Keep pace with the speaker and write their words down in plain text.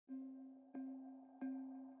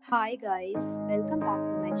Hi guys, welcome back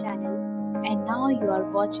to my channel, and now you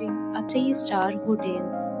are watching a 3-star hotel.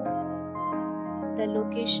 The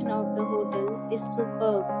location of the hotel is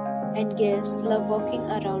superb and guests love walking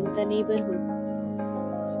around the neighborhood.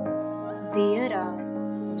 There are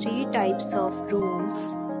 3 types of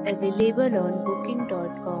rooms available on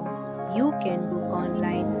booking.com. You can book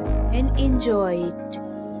online and enjoy it.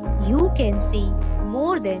 You can see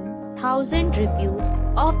more than 1000 reviews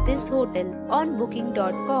of this hotel on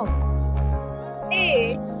booking.com.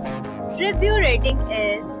 Its review rating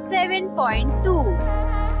is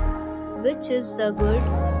 7.2, which is the good.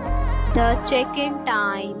 The check-in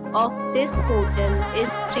time of this hotel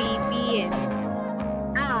is 3 p.m.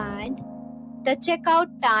 and the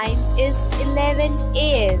checkout time is 11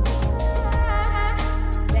 a.m.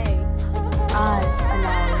 Pets are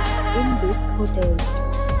allowed in this hotel.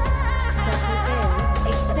 The hotel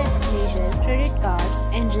accepts major credit cards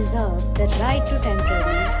and reserves the right to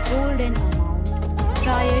temporarily hold an amount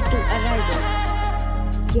prior to arrival.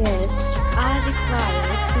 Guests are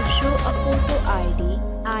required to show a photo ID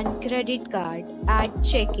and credit card at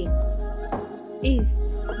check-in. If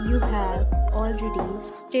you have already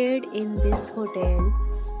stayed in this hotel,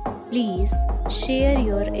 please share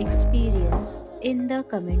your experience in the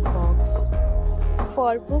comment box.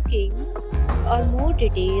 For booking or more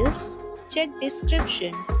details, check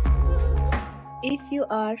description. If you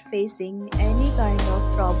are facing any kind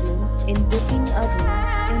of problem in booking a room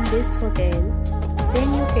in this hotel,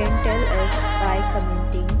 then you can tell us by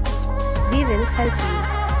commenting. We will help you.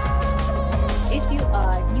 If you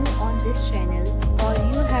are new on this channel or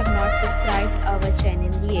you have not subscribed our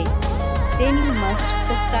channel yet, then you must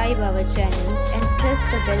subscribe our channel and press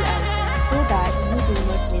the bell icon so that you do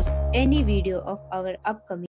not miss any video of our upcoming